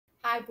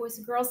Hi, boys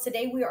and girls.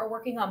 Today we are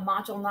working on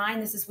Module 9.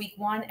 This is week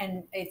 1,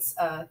 and it's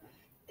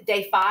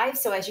day 5.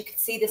 So as you can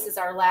see, this is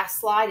our last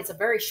slide. It's a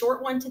very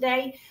short one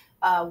today.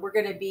 All you're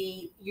going to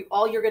be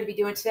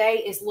doing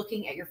today is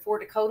looking at your 4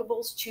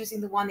 decodables,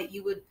 choosing the one that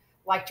you would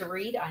like to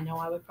read. I know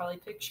I would probably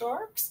pick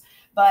sharks,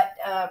 but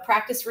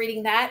practice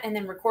reading that and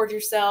then record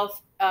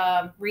yourself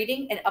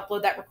reading and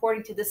upload that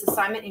recording to this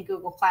assignment in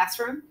Google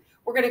Classroom.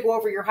 We're going to go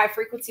over your high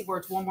frequency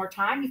words one more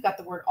time. You've got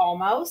the word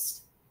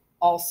almost,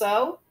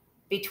 also,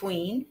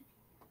 between,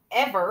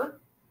 ever,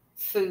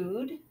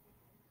 food,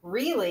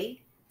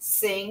 really,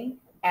 sing,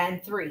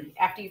 and 3.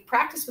 After you've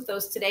practiced with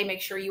those today, make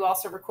sure you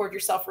also record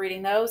yourself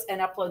reading those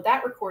and upload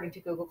that recording to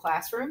Google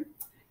Classroom.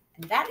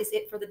 And that is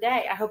it for the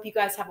day. I hope you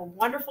guys have a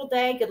wonderful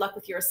day. Good luck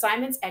with your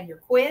assignments and your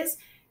quiz,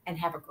 and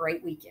have a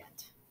great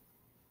weekend.